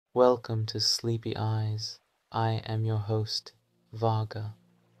Welcome to Sleepy Eyes. I am your host, Vaga.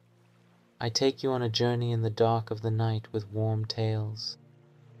 I take you on a journey in the dark of the night with warm tales.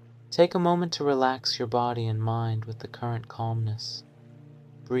 Take a moment to relax your body and mind with the current calmness.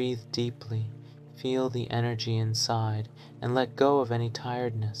 Breathe deeply, feel the energy inside, and let go of any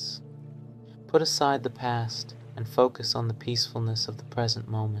tiredness. Put aside the past and focus on the peacefulness of the present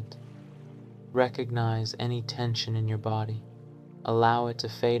moment. Recognize any tension in your body. Allow it to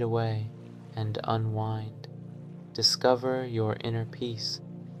fade away and unwind. Discover your inner peace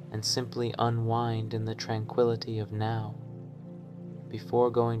and simply unwind in the tranquility of now.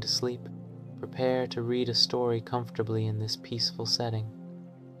 Before going to sleep, prepare to read a story comfortably in this peaceful setting.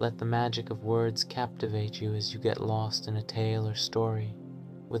 Let the magic of words captivate you as you get lost in a tale or story.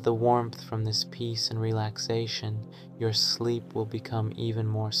 With the warmth from this peace and relaxation, your sleep will become even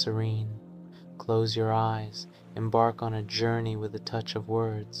more serene. Close your eyes, embark on a journey with a touch of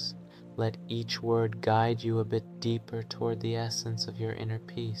words. Let each word guide you a bit deeper toward the essence of your inner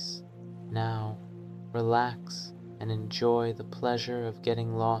peace. Now, relax and enjoy the pleasure of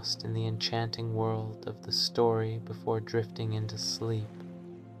getting lost in the enchanting world of the story before drifting into sleep.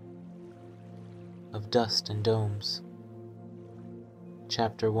 Of Dust and Domes.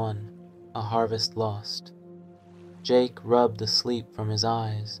 Chapter 1. A Harvest Lost. Jake rubbed the sleep from his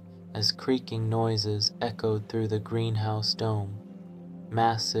eyes as creaking noises echoed through the greenhouse dome.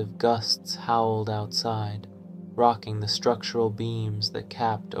 Massive gusts howled outside, rocking the structural beams that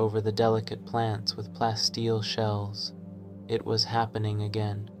capped over the delicate plants with plasteel shells. It was happening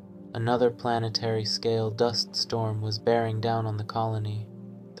again. Another planetary-scale dust storm was bearing down on the colony.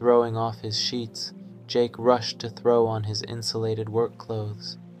 Throwing off his sheets, Jake rushed to throw on his insulated work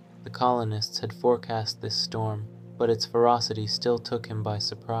clothes. The colonists had forecast this storm, but its ferocity still took him by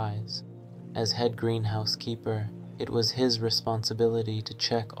surprise. As head greenhouse keeper, it was his responsibility to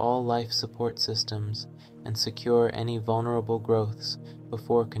check all life support systems and secure any vulnerable growths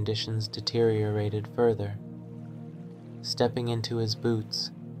before conditions deteriorated further. Stepping into his boots,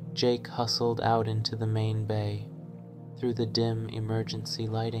 Jake hustled out into the main bay. Through the dim emergency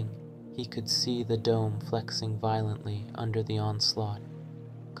lighting, he could see the dome flexing violently under the onslaught.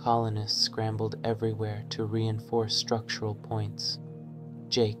 Colonists scrambled everywhere to reinforce structural points.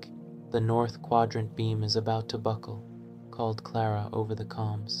 "Jake, the north quadrant beam is about to buckle," called Clara over the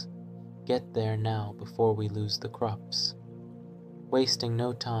comms. "Get there now before we lose the crops." Wasting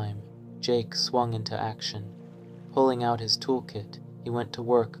no time, Jake swung into action. Pulling out his toolkit, he went to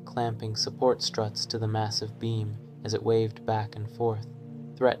work clamping support struts to the massive beam as it waved back and forth,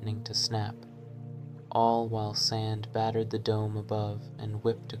 threatening to snap. All while sand battered the dome above and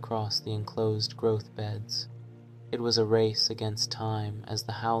whipped across the enclosed growth beds. It was a race against time as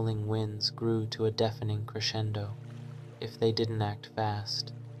the howling winds grew to a deafening crescendo. If they didn't act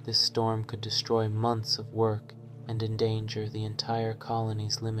fast, this storm could destroy months of work and endanger the entire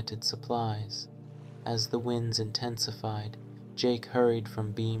colony's limited supplies. As the winds intensified, Jake hurried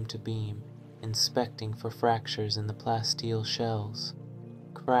from beam to beam, inspecting for fractures in the plasteel shells.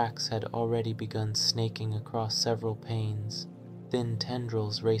 Cracks had already begun snaking across several panes, thin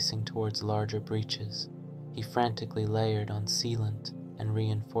tendrils racing towards larger breaches. He frantically layered on sealant and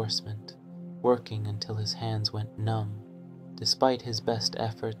reinforcement, working until his hands went numb. Despite his best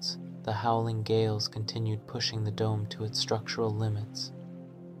efforts, the howling gales continued pushing the dome to its structural limits.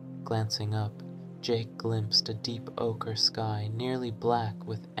 Glancing up, Jake glimpsed a deep ochre sky nearly black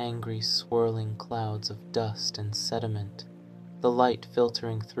with angry swirling clouds of dust and sediment. The light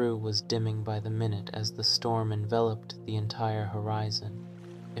filtering through was dimming by the minute as the storm enveloped the entire horizon.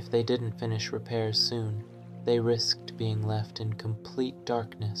 If they didn't finish repairs soon, they risked being left in complete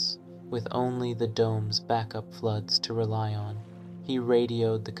darkness, with only the dome's backup floods to rely on. He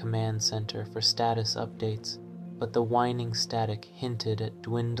radioed the command center for status updates, but the whining static hinted at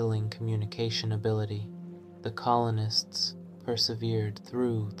dwindling communication ability. The colonists persevered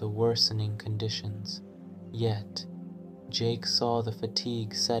through the worsening conditions. Yet, Jake saw the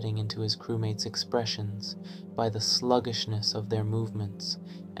fatigue setting into his crewmates' expressions by the sluggishness of their movements,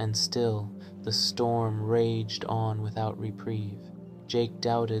 and still the storm raged on without reprieve. Jake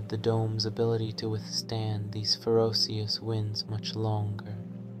doubted the dome's ability to withstand these ferocious winds much longer.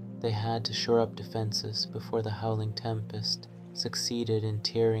 They had to shore up defenses before the howling tempest succeeded in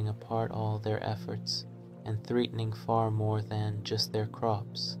tearing apart all their efforts and threatening far more than just their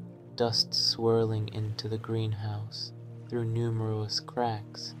crops. Dust swirling into the greenhouse through numerous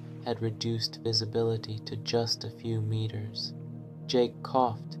cracks had reduced visibility to just a few meters. Jake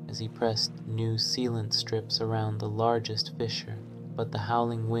coughed as he pressed new sealant strips around the largest fissure, but the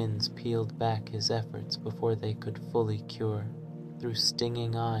howling winds peeled back his efforts before they could fully cure. Through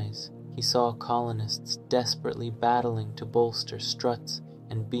stinging eyes, he saw colonists desperately battling to bolster struts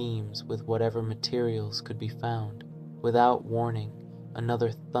and beams with whatever materials could be found. Without warning,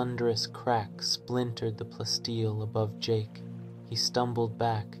 another thunderous crack splintered the plasteel above Jake. He stumbled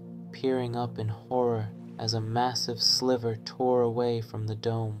back, peering up in horror as a massive sliver tore away from the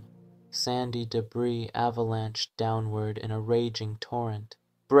dome. Sandy debris avalanched downward in a raging torrent.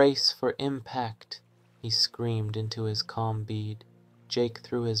 "Brace for impact!" he screamed into his comm bead. Jake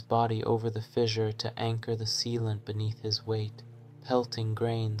threw his body over the fissure to anchor the sealant beneath his weight. Pelting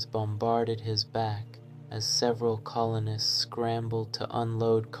grains bombarded his back as several colonists scrambled to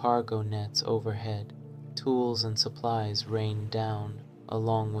unload cargo nets overhead. Tools and supplies rained down,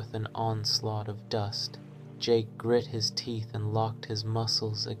 along with an onslaught of dust. Jake grit his teeth and locked his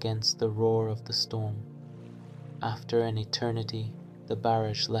muscles against the roar of the storm. After an eternity, the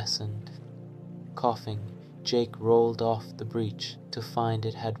barrage lessened. Coughing, Jake rolled off the breach to find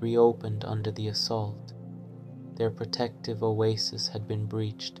it had reopened under the assault. Their protective oasis had been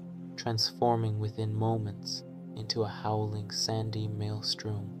breached, transforming within moments into a howling sandy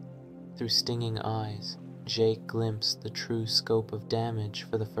maelstrom. Through stinging eyes, Jake glimpsed the true scope of damage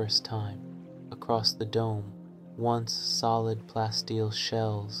for the first time. Across the dome, once solid plasteel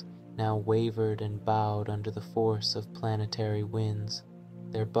shells now wavered and bowed under the force of planetary winds.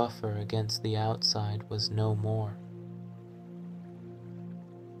 Their buffer against the outside was no more.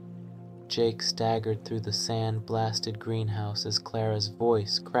 Jake staggered through the sand-blasted greenhouse as Clara's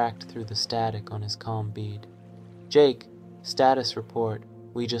voice cracked through the static on his comm bead. "Jake, status report.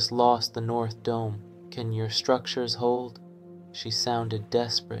 We just lost the North Dome. Can your structures hold?" She sounded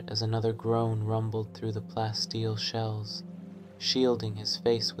desperate as another groan rumbled through the plasteel shells. Shielding his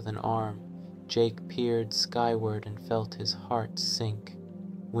face with an arm, Jake peered skyward and felt his heart sink.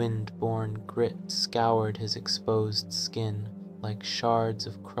 Wind-borne grit scoured his exposed skin like shards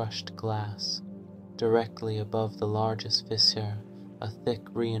of crushed glass. Directly above the largest fissure, a thick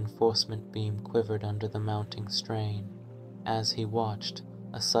reinforcement beam quivered under the mounting strain. As he watched,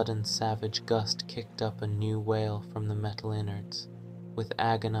 a sudden savage gust kicked up a new wail from the metal innards. With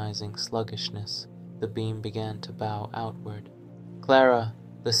agonizing sluggishness, the beam began to bow outward. "Clara,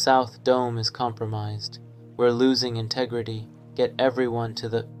 the South Dome is compromised. We're losing integrity. Get everyone to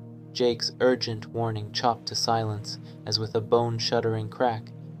the—" Jake's urgent warning chopped to silence as with a bone-shuddering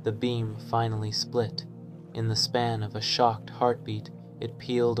crack, the beam finally split. In the span of a shocked heartbeat, it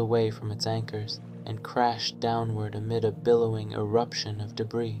peeled away from its anchors and crashed downward amid a billowing eruption of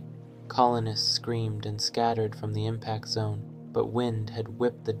debris. Colonists screamed and scattered from the impact zone, but wind had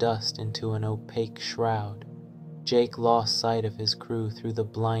whipped the dust into an opaque shroud. Jake lost sight of his crew through the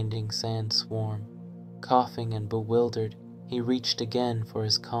blinding sand swarm. Coughing and bewildered, he reached again for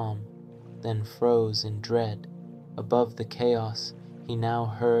his comm, then froze in dread. Above the chaos, he now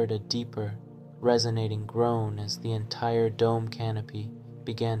heard a deeper, resonating groan as the entire dome canopy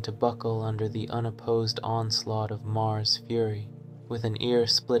began to buckle under the unopposed onslaught of Mars' fury. With an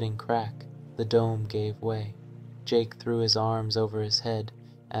ear-splitting crack, the dome gave way. Jake threw his arms over his head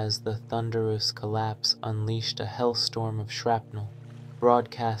as the thunderous collapse unleashed a hellstorm of shrapnel,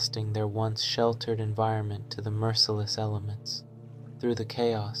 broadcasting their once sheltered environment to the merciless elements. Through the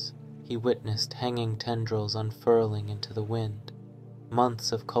chaos, he witnessed hanging tendrils unfurling into the wind.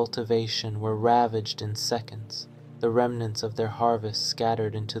 Months of cultivation were ravaged in seconds, the remnants of their harvest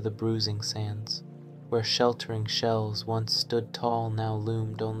scattered into the bruising sands. Where sheltering shells once stood tall now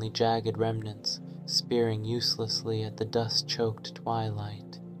loomed only jagged remnants, spearing uselessly at the dust-choked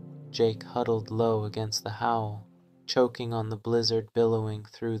twilight. Jake huddled low against the howl, choking on the blizzard billowing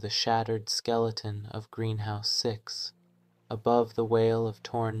through the shattered skeleton of Greenhouse 6. Above the wail of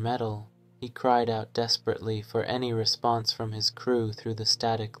torn metal, he cried out desperately for any response from his crew through the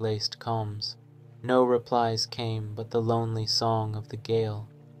static-laced comms. No replies came but the lonely song of the gale.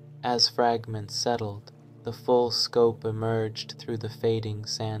 As fragments settled, the full scope emerged through the fading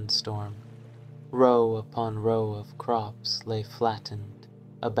sandstorm. Row upon row of crops lay flattened,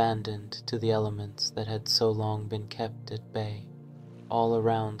 abandoned to the elements that had so long been kept at bay. All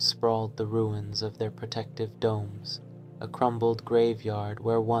around sprawled the ruins of their protective domes, a crumbled graveyard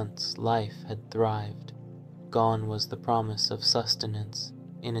where once life had thrived. Gone was the promise of sustenance.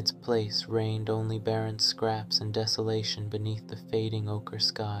 In its place reigned only barren scraps and desolation beneath the fading ochre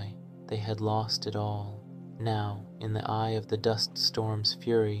sky. They had lost it all. Now, in the eye of the dust storm's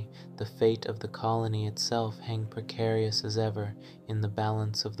fury, the fate of the colony itself hung precarious as ever in the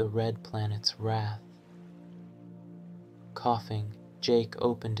balance of the red planet's wrath. Coughing, Jake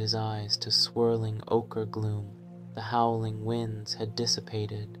opened his eyes to swirling ochre gloom. The howling winds had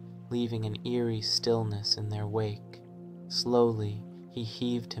dissipated, leaving an eerie stillness in their wake. Slowly, he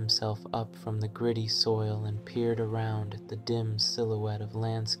heaved himself up from the gritty soil and peered around at the dim silhouette of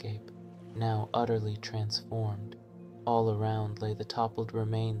landscape, now utterly transformed. All around lay the toppled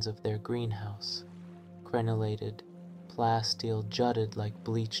remains of their greenhouse. Crenellated, plasteel jutted like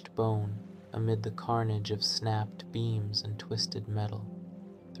bleached bone amid the carnage of snapped beams and twisted metal.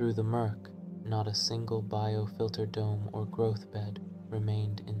 Through the murk, not a single biofilter dome or growth bed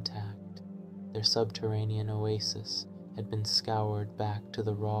remained intact. Their subterranean oasis had been scoured back to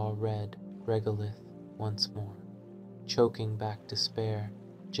the raw red regolith once more. Choking back despair,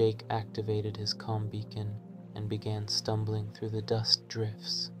 Jake activated his comm beacon and began stumbling through the dust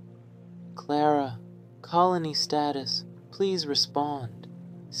drifts. "Clara, colony status, please respond."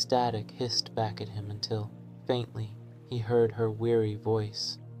 Static hissed back at him until, faintly, he heard her weary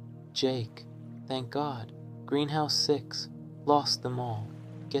voice. "Jake, thank God. Greenhouse 6, lost them all.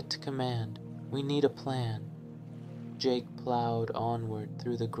 Get to command. We need a plan." Jake plowed onward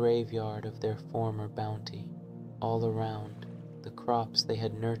through the graveyard of their former bounty. All around, the crops they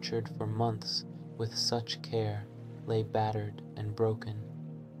had nurtured for months with such care lay battered and broken.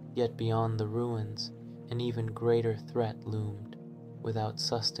 Yet beyond the ruins, an even greater threat loomed. Without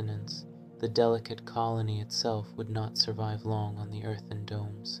sustenance, the delicate colony itself would not survive long on the earthen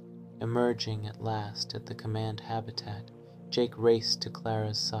domes. Emerging at last at the command habitat, Jake raced to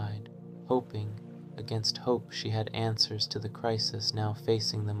Clara's side, hoping, against hope, she had answers to the crisis now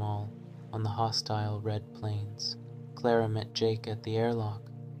facing them all on the hostile red plains. Clara met Jake at the airlock,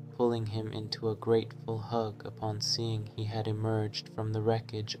 pulling him into a grateful hug upon seeing he had emerged from the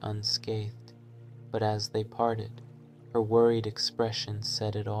wreckage unscathed. But as they parted, her worried expression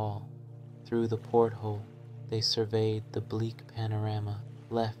said it all. Through the porthole, they surveyed the bleak panorama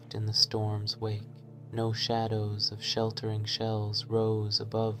left in the storm's wake. No shadows of sheltering shells rose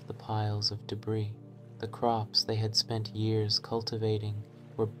above the piles of debris. The crops they had spent years cultivating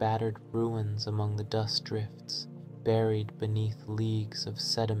were battered ruins among the dust drifts, buried beneath leagues of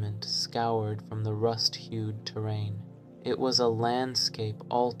sediment scoured from the rust-hued terrain. It was a landscape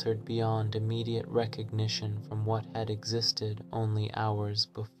altered beyond immediate recognition from what had existed only hours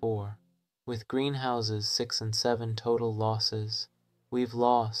before. With greenhouses 6 and 7 total losses, we've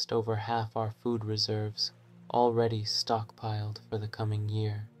lost over half our food reserves, already stockpiled for the coming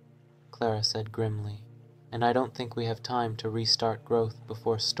year, Clara said grimly, and I don't think we have time to restart growth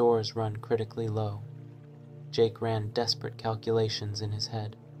before stores run critically low. Jake ran desperate calculations in his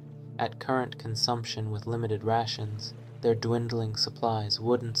head. At current consumption with limited rations, their dwindling supplies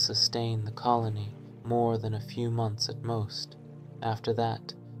wouldn't sustain the colony more than a few months at most. After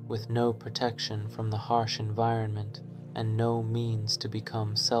that, with no protection from the harsh environment and no means to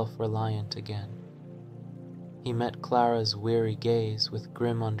become self-reliant again. He met Clara's weary gaze with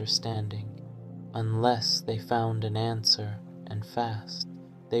grim understanding. Unless they found an answer, and fast,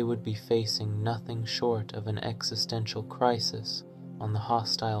 they would be facing nothing short of an existential crisis on the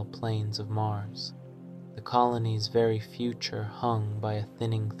hostile plains of Mars. The colony's very future hung by a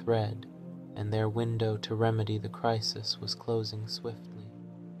thinning thread, and their window to remedy the crisis was closing swiftly.